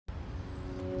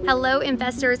Hello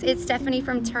investors, it's Stephanie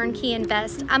from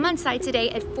TurnkeyInvest. I'm on site today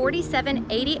at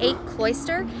 4788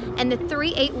 Cloister and the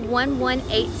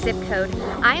 38118 zip code.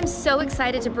 I am so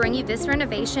excited to bring you this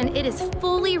renovation. It is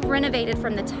fully renovated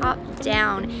from the top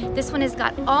down. This one has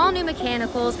got all new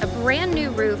mechanicals, a brand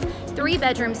new roof, 3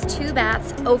 bedrooms, 2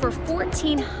 baths, over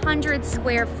 1,400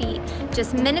 square feet.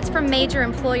 Just minutes from major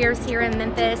employers here in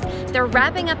Memphis. They're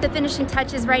wrapping up the finishing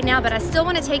touches right now, but I still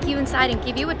want to take you inside and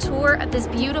give you a tour of this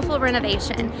beautiful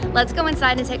renovation. Let's go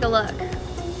inside and take a look.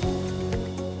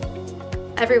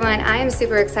 Everyone, I am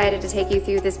super excited to take you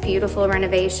through this beautiful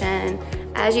renovation.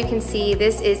 As you can see,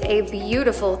 this is a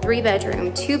beautiful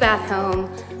 3-bedroom, 2-bath home.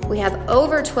 We have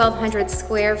over 1,200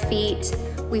 square feet.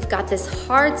 We've got this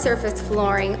hard surface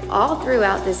flooring all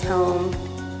throughout this home.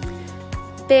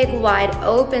 Big, wide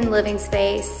open living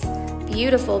space,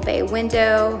 beautiful bay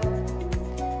window.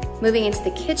 Moving into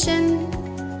the kitchen,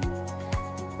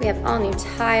 we have all new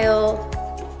tile,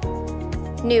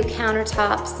 new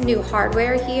countertops, new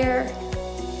hardware here.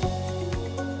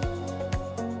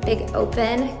 Big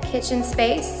open kitchen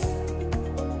space,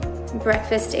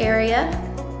 breakfast area.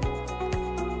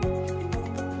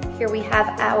 Here we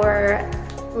have our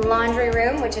laundry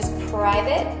room, which is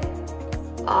private,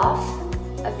 off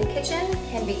of the kitchen,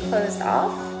 can be closed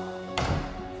off.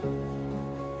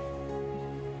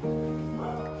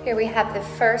 Here we have the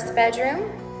first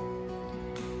bedroom.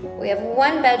 We have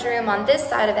 1 bedroom on this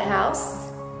side of the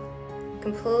house,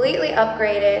 completely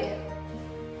upgraded.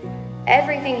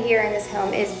 Everything here in this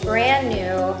home is brand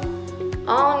new.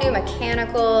 All new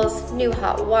mechanicals, new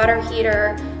hot water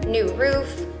heater, new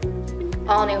roof,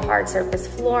 all new hard surface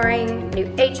flooring, new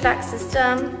HVAC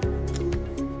system.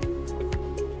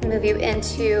 Move you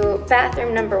into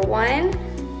bathroom number 1.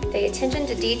 The attention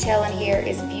to detail in here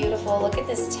is beautiful. Look at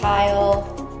this tile.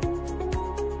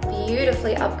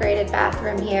 Beautifully upgraded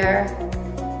bathroom here.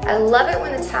 I love it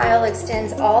when the tile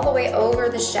extends all the way over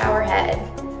the shower head.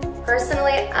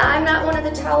 Personally, I'm not one of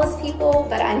the tallest people,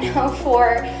 but I know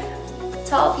for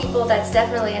tall people that's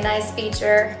definitely a nice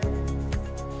feature.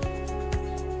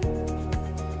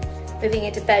 Moving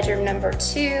into bedroom number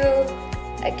 2.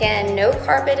 Again, no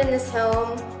carpet in this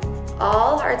home.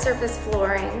 All hard surface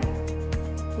flooring.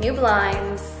 New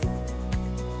blinds.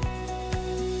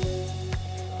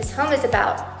 This home is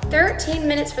about 13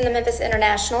 minutes from the Memphis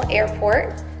International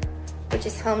Airport, which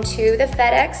is home to the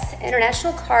FedEx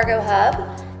International Cargo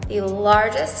Hub, the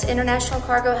largest international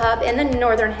cargo hub in the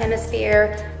Northern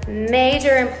Hemisphere,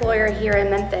 major employer here in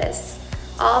Memphis.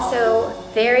 Also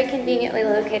very conveniently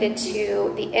located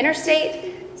to the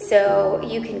interstate, so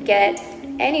you can get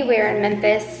anywhere in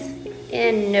Memphis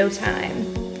in no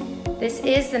time. This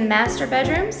is the master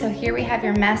bedroom, so here we have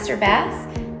your master bath,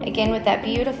 again with that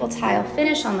beautiful tile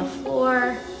finish on the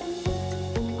floor.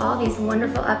 All these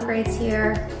wonderful upgrades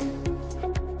here.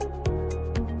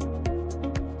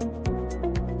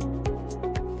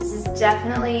 This is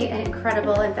definitely an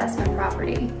incredible investment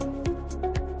property.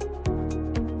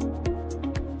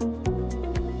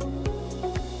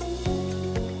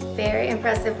 Very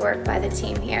impressive work by the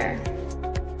team here.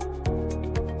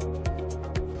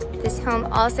 This home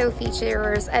also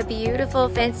features a beautiful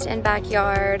fenced-in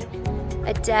backyard,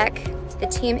 a deck. The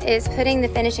team is putting the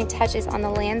finishing touches on the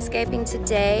landscaping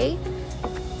today.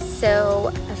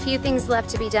 So a few things left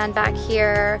to be done back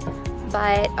here,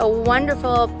 but a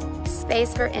wonderful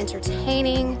space for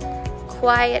entertaining,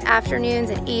 quiet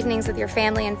afternoons and evenings with your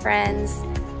family and friends.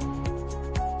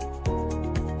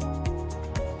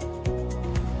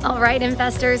 All right,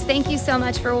 investors, thank you so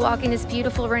much for walking this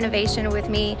beautiful renovation with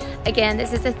me. Again,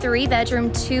 this is a 3-bedroom,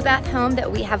 2-bath home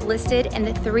that we have listed in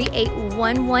the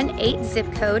 38118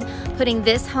 zip code, putting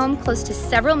this home close to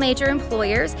several major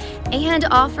employers and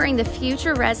offering the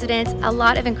future residents a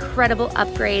lot of incredible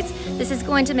upgrades. This is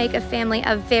going to make a family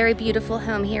a very beautiful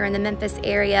home here in the Memphis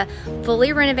area.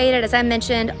 Fully renovated, as I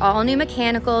mentioned, all new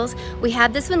mechanicals. We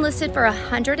have this one listed for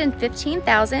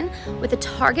 $115,000 with a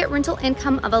target rental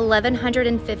income of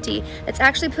 $1,150. That's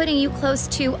actually putting you close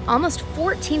to almost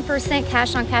 14%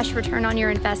 cash-on-cash return on your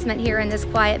investment here in this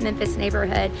quiet Memphis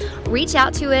neighborhood. Reach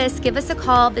out to us, give us a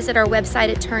call, visit our website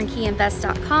at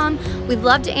TurnkeyInvest.com. We'd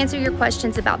love to answer your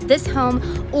questions about this home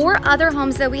or other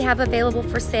homes that we have available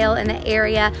for sale in the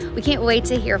area. We can't wait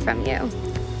to hear from you.